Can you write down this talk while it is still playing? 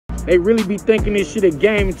They really be thinking this shit a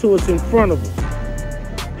game until it's in front of them.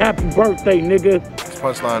 Happy birthday, nigga. This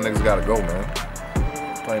punchline niggas gotta go, man.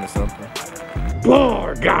 Plain and simple.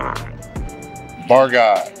 Bar God. Bar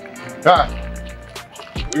God. Ha.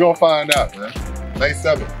 We gonna find out, man. May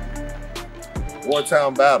 7th.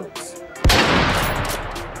 WarTown battles.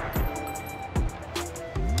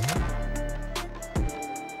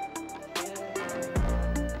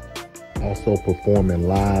 Also performing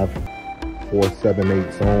live,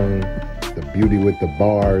 478's own, The Beauty with the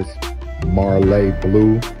Bars, Marley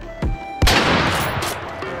Blue.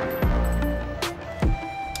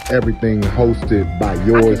 Everything hosted by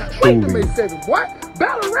yours truly. Wait till May 7th, boy.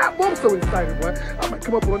 Battle rap, boy. I'm so excited, boy. I might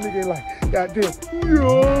come up with a nigga like, goddamn,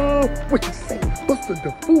 yo, what you say? Buster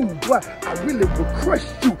the Fool, boy. I really will crush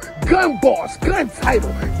you. Gun boss, gun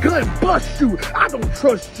title, gun bust you. I don't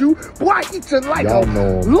trust you. Boy, I eat you like a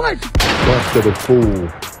lunch. Buster the Fool.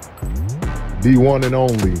 The one and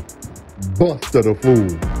only Buster the Fool.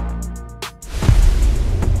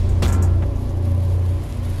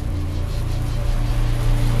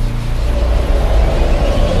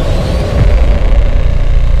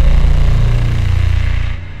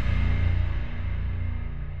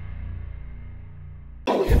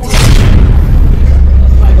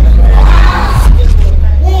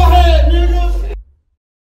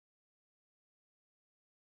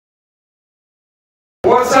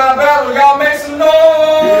 WarTown battle, y'all make some noise!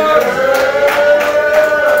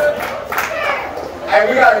 Hey,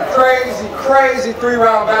 we got a crazy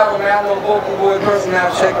 3-round battle, man. I know Vocal Boys personally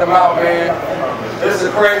have checked them out, man. This is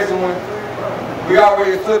a crazy one. We got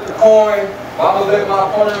ready to flip the coin. I'm gonna let my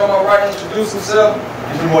opponent on my right introduce himself.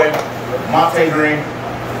 It's your boy, Monte Greene,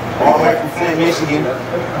 all the way from Flint, Michigan.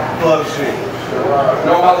 Plug shit.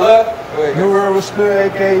 You on my left? New Era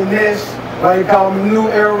Spirit, aka NES. Why you call me New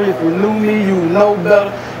Era? If you knew me, you know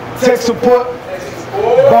better. Tech support,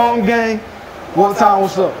 Bone Gang, WarTown,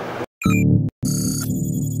 what's up?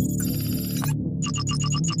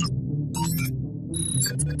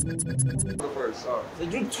 So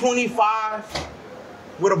you 25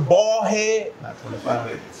 with a bald head? Not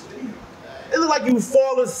 25. It look like you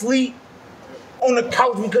fall asleep on the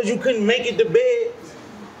couch because you couldn't make it to bed.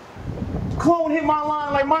 Clone hit my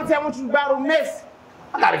line like, Monte, I want you to battle next.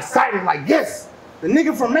 I got excited like, yes, the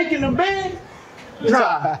nigga from making the band?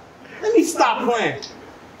 Nah, let me stop playing.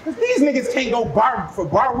 Cause these niggas can't go bar for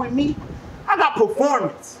bar with me. I got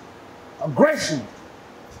performance, aggression,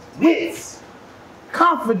 wits,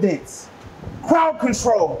 confidence, crowd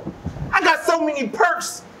control. I got so many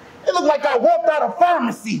perks. It look like I walked out of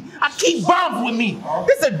pharmacy. I keep bombs with me.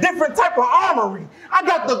 This a different type of armory. I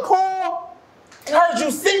got the call, heard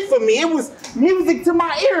you sing for me. It was music to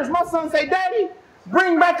my ears. My son say, Daddy,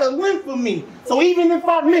 bring back a limp for me. So even if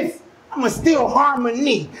I miss, I'ma still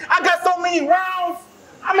harmony. I got so many rounds,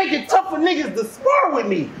 I make it tough for niggas to spar with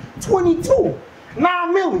me. 22,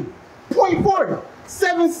 9 milli, .40,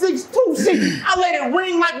 7.626. I let it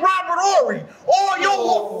ring like Robert Ory. All your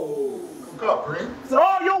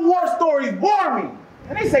war stories bore me.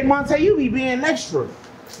 And they say, Monte, you be being extra.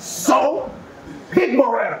 So, pick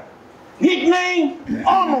Beretta. Nickname,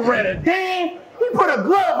 Armoretta. Damn, he put a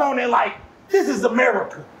glove on it like, this is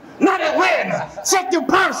America, not Atlanta. Check your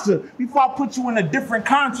posture before I put you in a different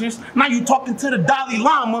conscience. Now you talking to the Dalai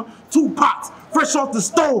Lama, 2 pots, fresh off the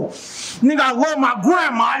stove. Nigga, I love my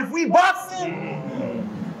grandma. If we boxing,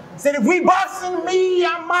 said if we boxing, me,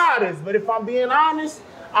 I'm modest. But if I'm being honest,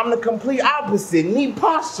 I'm the complete opposite. Knee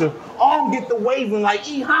posture, arm get the waving like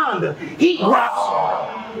E Honda. Heat growl.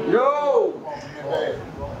 Yo.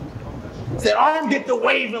 Said arm get the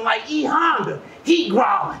waving like E Honda. Heat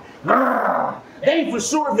growling. They ain't for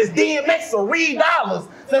sure if it's DMX or Reed Dollars.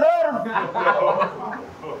 Said all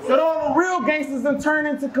the real gangsters done turn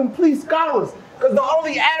into complete scholars. Because the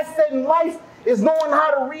only asset in life is knowing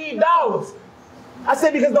how to read dollars. I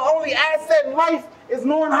said because the only asset in life is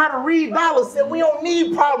knowing how to read dollars. Said we don't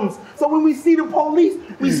need problems. So when we see the police,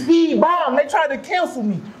 we speed bomb. They try to cancel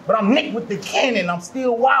me. But I'm Nick with the cannon. I'm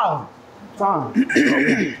still wild.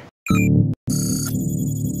 Fine.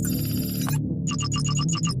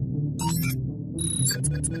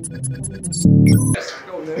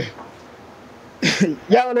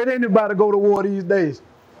 Y'all let anybody go to war these days.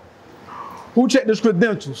 Who check his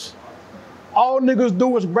credentials? All niggas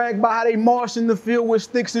do is brag about how they march in the field with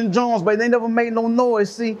sticks and drums, but they never made no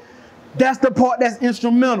noise. See, that's the part that's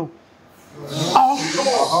instrumental. All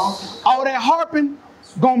that harping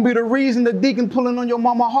gonna be the reason the deacon pulling on your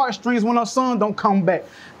mama heartstrings when her son don't come back.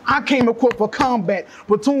 I came equipped for combat,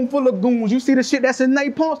 platoon full of goons. You see the shit that's in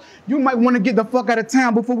napalms? You might want to get the fuck out of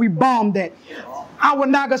town before we bomb that. I would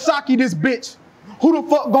Nagasaki this bitch. Who the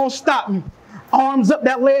fuck gonna stop me? Arms up,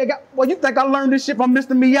 that leg out. Well, you think I learned this shit from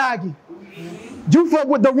Mr. Miyagi? You fuck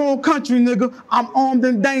with the wrong country, nigga. I'm armed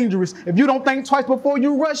and dangerous. If you don't think twice before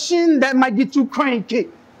you rush in, that might get you crane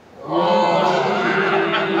kicked.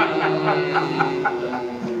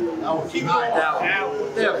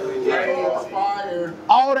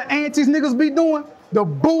 All the antics niggas be doing, the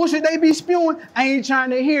bullshit they be spewing, I ain't trying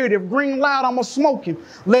to hear it. If green loud, I'ma smoke him.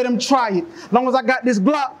 Let him try it. Long as I got this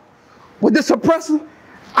Glock with this suppressor,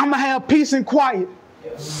 I'ma have peace and quiet.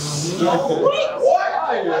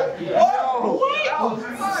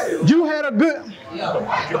 You had a good...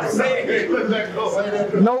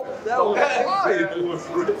 Nope.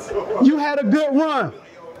 You had a good run.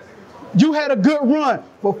 You had a good run.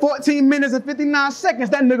 For 14 minutes and 59 seconds,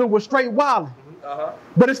 that nigga was straight wilding.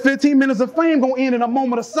 But his 15 minutes of fame gonna end in a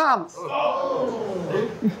moment of silence.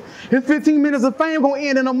 His 15 minutes of fame gonna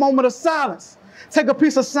end in a moment of silence. Take a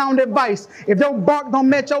piece of sound advice. If your bark don't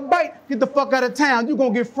match your bite, get the fuck out of town. You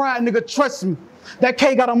gonna get fried, nigga, trust me. That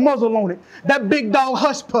K got a muzzle on it. That big dog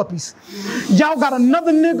hush puppies. Y'all got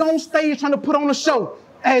another nigga on stage trying to put on a show.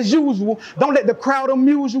 As usual, don't let the crowd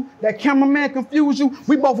amuse you. That cameraman confuse you.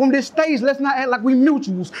 We both on this stage, let's not act like we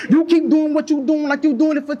mutuals. You keep doing what you doing like you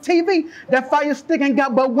doing it for TV. That fire stick ain't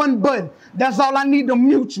got but one button. That's all I need to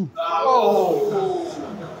mute you.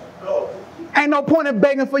 Ain't no point in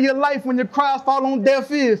begging for your life when your cries fall on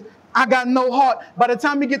deaf ears. I got no heart. By the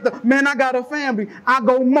time you get the, man, I got a family, I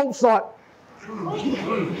go Mozart.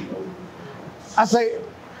 I say,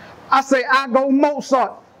 I go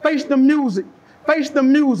Mozart. Face the music. Face the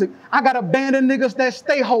music. I got a band of niggas that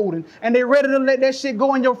stay holding, and they ready to let that shit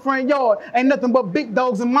go in your front yard. Ain't nothing but big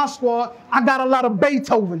dogs in my squad. I got a lot of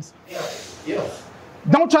Beethovens.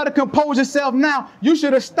 Don't try to compose yourself now. You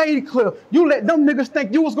should have stayed clear. You let them niggas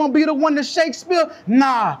think you was gonna be the one to Shakespeare.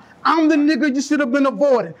 Nah, I'm the nigga you should have been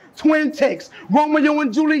avoiding. Twin Tex, Romeo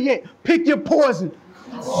and Juliet. Pick your poison.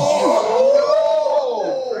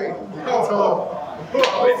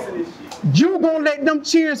 You gonna let them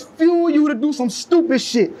cheers fuel you to do some stupid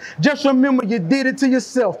shit. Just remember you did it to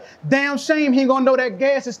yourself. Damn shame he ain't gonna know that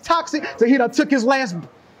gas is toxic till he done took his last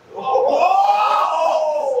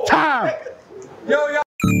time. Yo.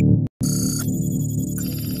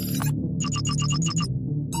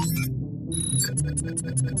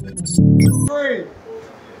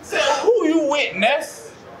 So who you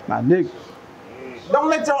witness? My nigga. Don't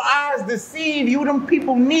let your eyes deceive you. Them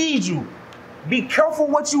people need you. Be careful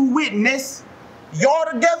what you witness. Y'all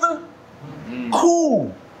together?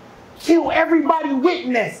 Cool. Kill everybody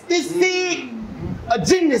witness. This seed, a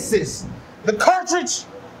Genesis. The cartridge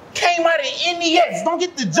came out of NES. Don't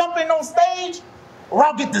get to jumping on stage, or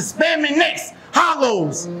I'll get to spamming next.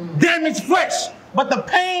 Hollows, damaged flesh. But the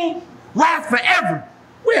pain lasts forever.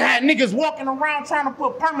 We had niggas walking around trying to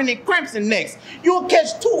put permanent cramps in necks. You'll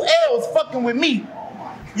catch 2 L's fucking with me.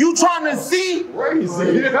 You trying to see?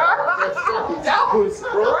 Crazy. That was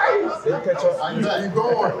crazy.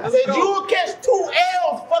 I said, you'll catch 2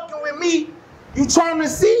 L's fucking with me. You trying to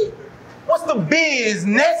see? What's the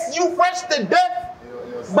business? You fresh to death,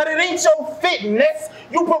 but it ain't your fitness.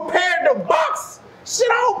 You prepared to box. Shit,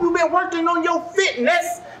 I hope you been working on your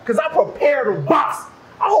fitness, because I prepared to box.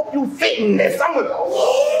 I hope you fitting this. I'm gonna.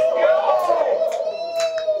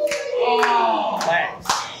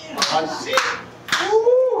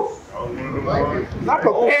 I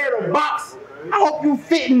prepared a box. I hope you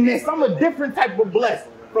fitting this. I'm a different type of blessed.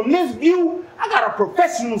 From this view, I got a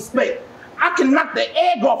professional spec. I can knock the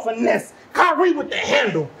egg off a nest. Kyrie with the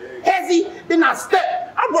handle. Hezzy, then I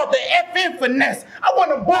step. I brought the FN finesse. I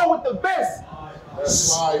want to ball with the best.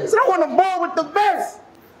 So I want to ball with the best.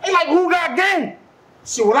 Ain't like who got game.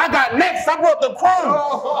 Shit, what I got next, I brought the chrome.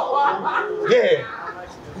 Yeah.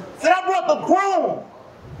 Said I brought the chrome.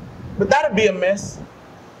 But that'd be a mess.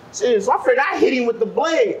 Shit, so I figured I hit him with the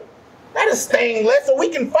blade. That is stainless, so we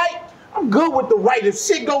can fight. I'm good with the right. If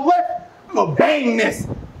shit go left, I'ma bang this.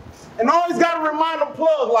 And I always gotta remind the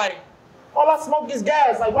plug, like, all I smoke is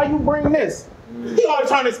gas. Like, why you bring this? He always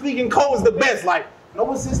trying to speak in codes the best. Like,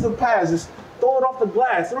 no assistant pass, just throw it off the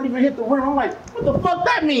glass. It don't even hit the rim. I'm like, what the fuck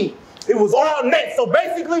that mean? It was all net. So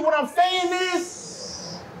basically what I'm saying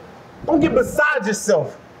is, don't get beside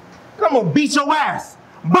yourself. I'm gonna beat your ass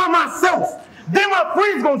by myself. Then my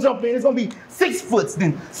friend's gonna jump in. It's gonna be 6 foots,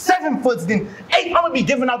 then 7 foots, then 8. I'm gonna be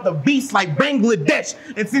giving out the beats like Bangladesh.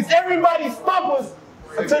 And since everybody stump us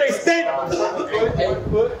until they stand,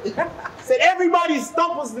 said everybody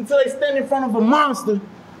stump us until they stand in front of a monster.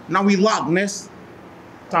 Now we lock, Ness.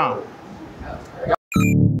 Tom.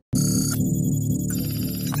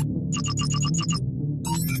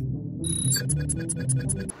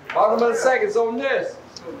 Bottom of the seconds on this.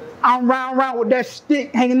 I'm round with that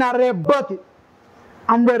stick hanging out of that bucket.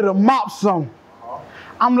 I'm ready to mop some.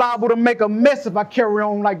 I'm liable to make a mess if I carry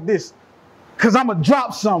on like this. Cause I'ma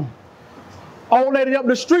drop some. Old lady up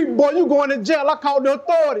the street, boy, you going to jail. I called the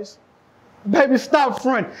authorities. Baby, stop,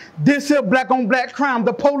 friend. This here black on black crime.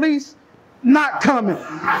 The police, not coming.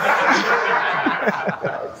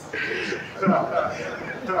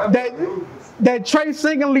 that Trey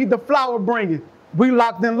singing lead the flower bringing. We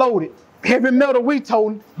locked and loaded. Heavy metal we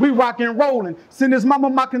told, we rockin' rollin'. Send his mama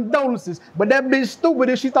my condolences. But that bitch stupid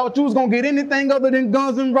if she thought you was gonna get anything other than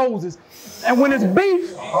Guns N' Roses. And when it's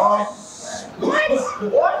beef,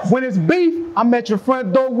 when it's beef, I'm at your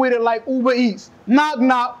front door with it like Uber Eats. Knock,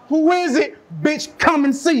 knock, who is it? Bitch, come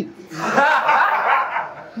and see.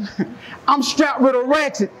 I'm strapped with a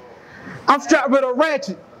ratchet.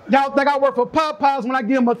 Y'all think I work for Popeyes when I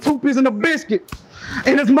give him a 2-piece and a biscuit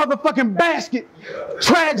in this motherfucking basket.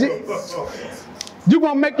 Tragic. You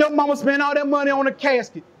gonna make your mama spend all that money on a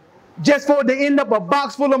casket just for it to end up a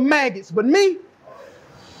box full of maggots. But me,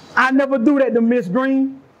 I never do that to Miss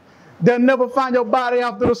Green. They'll never find your body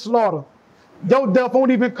after the slaughter. Your death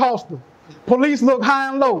won't even cost them. Police look high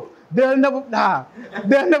and low. They'll never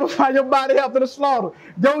find your body after the slaughter.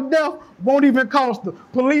 Your death won't even cost them.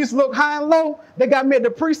 Police look high and low. They got me at the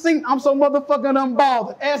precinct. I'm so motherfucking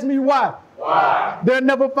unbothered. Ask me why. Why? They'll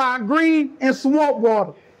never find green in swamp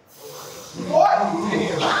water. What?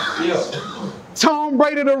 Tom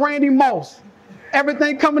Brady to Randy Moss.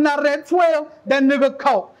 Everything coming out of that 12, that nigga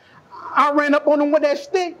caught. I ran up on him with that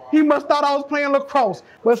stick. He must thought I was playing lacrosse,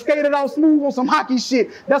 but skated out smooth on some hockey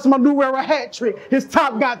shit. That's my new era hat trick. His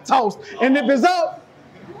top got tossed. And if it's up,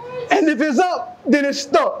 then it's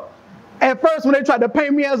stuck. At first, when they tried to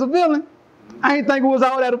paint me as a villain, I ain't think it was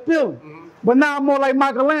all that appealing. But now I'm more like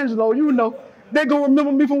Michelangelo, you know. They gonna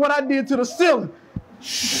remember me from what I did to the ceiling.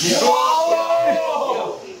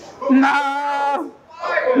 Nah,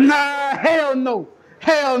 hell no.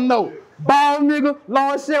 Ball nigga,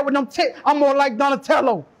 long hair with them tits. I'm more like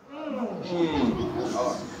Donatello.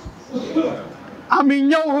 I'm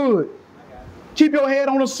in your hood. Keep your head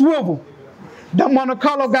on a swivel. That Monte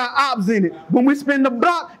Carlo got ops in it. When we spin the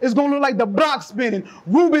block, it's gonna look like the block spinning.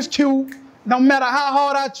 Rubik's Cube, no matter how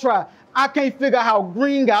hard I try, I can't figure how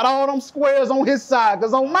Green got all them squares on his side.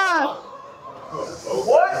 Cause on mine,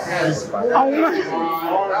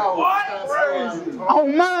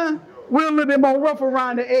 on mine, we're a little bit more rough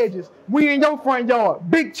around the edges. We in your front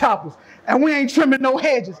yard, big choppers, and we ain't trimming no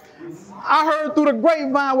hedges. I heard through the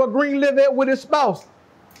grapevine where Green live at with his spouse.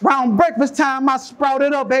 Round breakfast time, I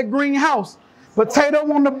sprouted up at Green house.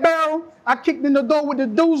 Potato on the barrel, I kicked in the door with the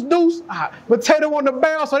deuce. Potato on the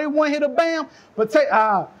barrel, so they wouldn't hit a bam.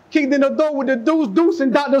 Kicked in the door with the deuce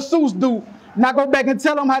and Dr. Seuss dude. Now go back and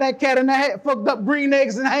tell them how that cat in the hat fucked up green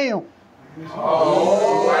eggs and ham.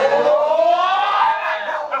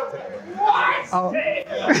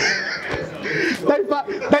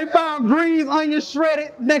 They found greens, onions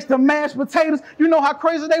shredded next to mashed potatoes. You know how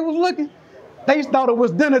crazy they was looking? They thought it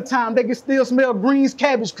was dinner time. They could still smell Green's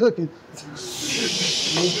cabbage cooking.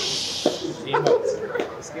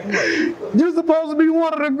 You supposed to be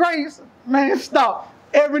one of the greats. Man, stop.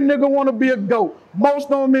 Every nigga want to be a goat.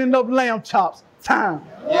 Most of them end up lamb chops. Time.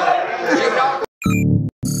 Yeah.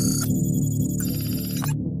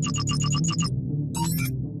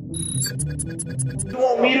 You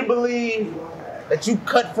want me to believe that you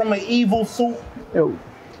cut from an evil soup? Yo.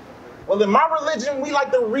 Well, in my religion, we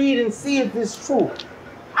like to read and see if it's true.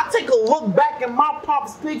 I take a look back at my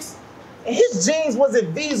pop's pics, and his genes was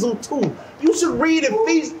at Diesel too. You should read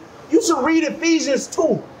Ephesians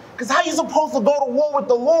 2. Because how you supposed to go to war with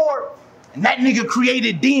the Lord? And that nigga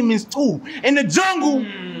created demons too. In the jungle,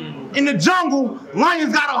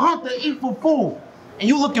 lions gotta hunt to eat for food. And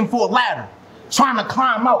you looking for a ladder, trying to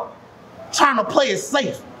climb out, trying to play it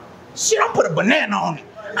safe. Shit, I put a banana on it.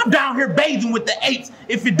 I'm down here bathing with the apes.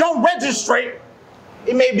 If it don't register,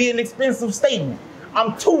 it may be an expensive statement.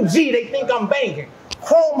 I'm 2G, they think I'm banging.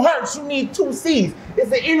 Chrome hearts, you need 2 C's. It's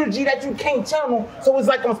the energy that you can't channel, so it's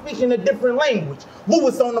like I'm speaking a different language.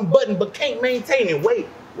 Lewis on the button, but can't maintain it. Wait.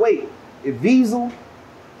 If Diesel,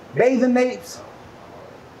 Bathing Apes,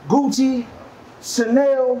 Gucci,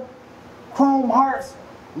 Chanel, Chrome Hearts,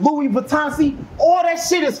 Louis Vuitton, all that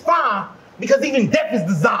shit is fine because even death is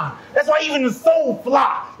designed. That's why even the soul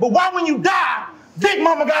fly. But why when you die, Big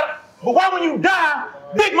Mama gotta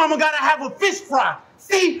have a fish fry.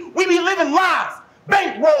 See, we be living lies.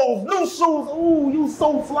 Bankrolls, new shoes, ooh, you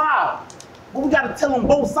so fly. But we gotta tell them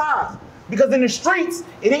both sides. Because in the streets,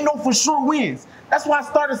 it ain't no for sure wins. That's why I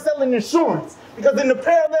started selling insurance. Because in the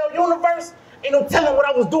parallel universe, ain't no telling what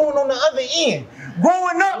I was doing on the other end.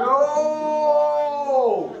 Growing up,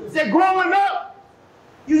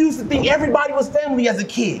 You used to think everybody was family as a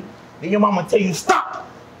kid. Then your mama tell you, stop.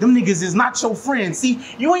 Them niggas is not your friends. See,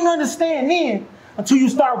 you ain't understand then until you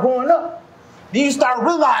start growing up. Then you start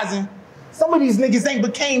realizing some of these niggas ain't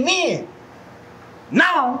became men.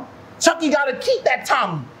 Now, Chucky gotta keep that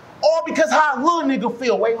Tommy. All because how a little nigga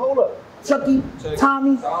feel. Wait, hold up. Chucky,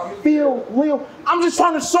 Tommy, Phil, Lil. I'm just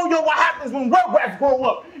trying to show you what happens when Rugrats grow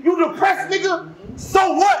up. You depressed nigga?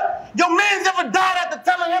 So what? Your man's ever died after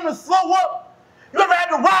telling him to slow up? You ever had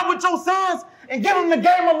to ride with your sons and give him the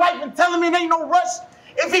game of life and tell him it ain't no rush?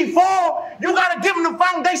 If he fall, you gotta give him the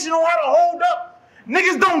foundation on how to hold up.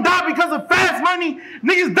 Niggas don't die because of fast money.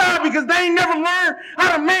 Niggas die because they ain't never learned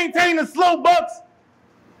how to maintain the slow bucks.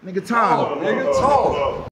 Nigga Tom. Nigga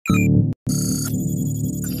talk.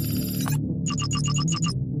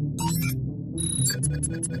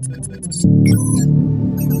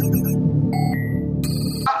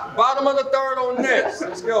 Bottom of the third on NES.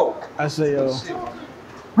 Let's go. I say,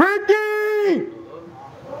 Ricky!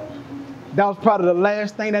 That was probably the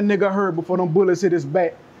last thing that nigga heard before them bullets hit his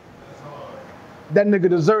back. That nigga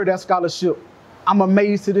deserved that scholarship. I'm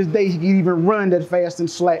amazed to this day he can even run that fast in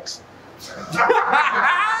slacks.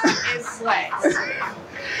 In slacks.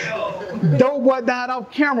 Dope boy died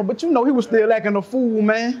off camera, but you know he was still acting a fool,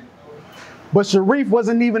 man. But Sharif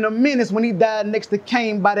wasn't even a menace when he died next to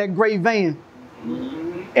Kane by that gray van.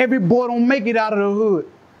 Every boy don't make it out of the hood.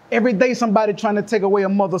 Every day somebody trying to take away a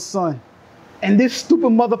mother's son. And this stupid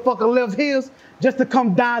motherfucker left his just to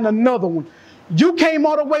come die in another one. You came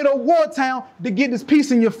all the way to WarTown to get this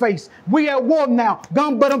piece in your face. We at war now.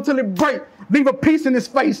 Gun butt him till it break. Leave a piece in his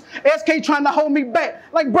face. SK trying to hold me back.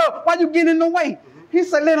 Like, bro, why you getting in the way? He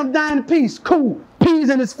said, let him die in peace. Cool. Peas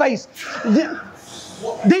in his face.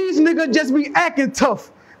 These niggas just be acting tough.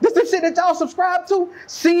 This the shit that y'all subscribe to?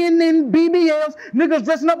 CNN, BBLs, niggas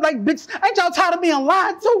dressing up like bitches. Ain't y'all tired of being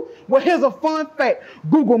lied to? Well, here's a fun fact.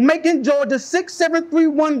 Google Macon, Georgia,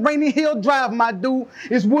 6731 Rainy Hill Drive, my dude.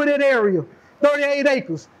 It's wooded area, 38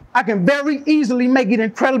 acres. I can very easily make it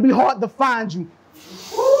incredibly hard to find you.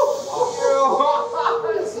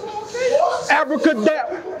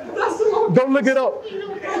 Abracadabra. Go look it up.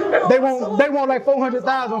 They want like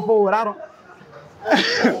 400,000 for it. I don't.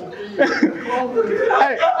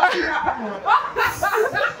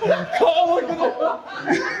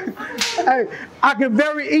 Hey, I can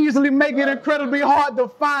very easily make it incredibly hard to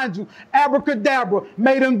find you. Abracadabra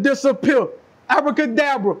made him disappear.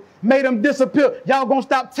 Abracadabra made him disappear. Y'all gonna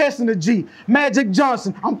stop testing the G. Magic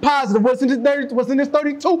Johnson, I'm positive what's in this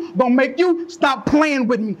 32 gonna make you stop playing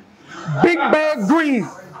with me. Big Bad Green.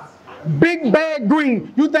 Big Bad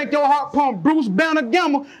Green. You think your heart pump Bruce Banner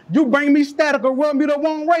Gamma? You bring me static or rub me the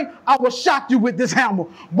wrong way, I will shock you with this hammer.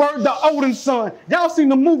 Word to Odin's son. Y'all seen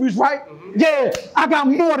the movies, right? Yeah, I got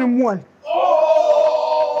more than one.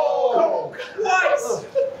 Oh! What?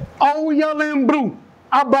 Oh, yellow and blue.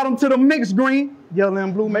 I brought him to the mixed green. Yellow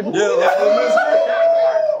and blue, maybe. That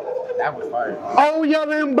was fire. Oh,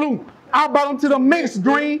 yellow and blue. I brought him to the mixed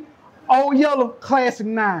green. Oh, yellow, classic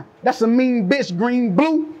 9. That's a mean bitch. Green,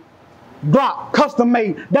 blue. Glock, custom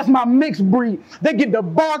made. That's my mixed breed. They get the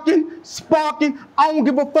barking, sparking. I don't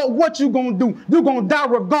give a fuck what you gonna do. You gonna die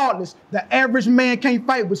regardless. The average man can't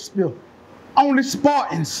fight with spill. Only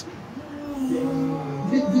Spartans.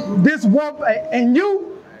 This war, and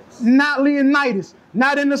you, not Leonidas,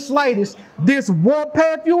 not in the slightest. This war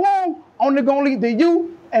path you on, only gonna lead to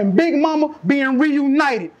you and Big Mama being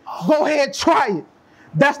reunited. Go ahead, try it.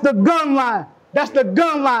 That's the gun line. That's the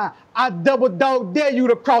gun line. I double dog dare you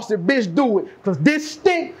to cross it, bitch, do it. Cause this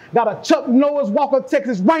stick got a Chuck Norris Walker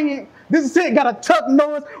Texas Ranger. This stick got a Chuck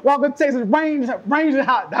Norris Walker Texas Ranger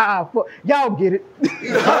hot. Y'all get it.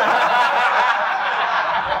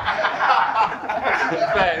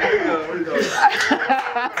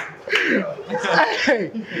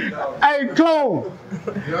 Hey, clone.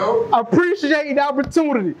 Appreciate the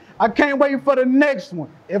opportunity. I can't wait for the next one.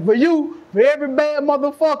 And for you, for every bad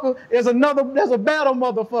motherfucker, there's a battle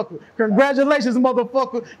motherfucker. Congratulations,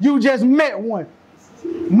 motherfucker. You just met one.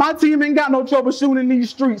 My team ain't got no trouble shooting in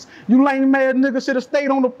these streets. You lame ass niggas should have stayed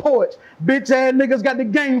on the porch. Bitch ass niggas got the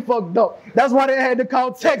game fucked up. That's why they had to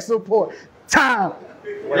call tech support. Time.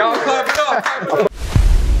 Y'all clap it up.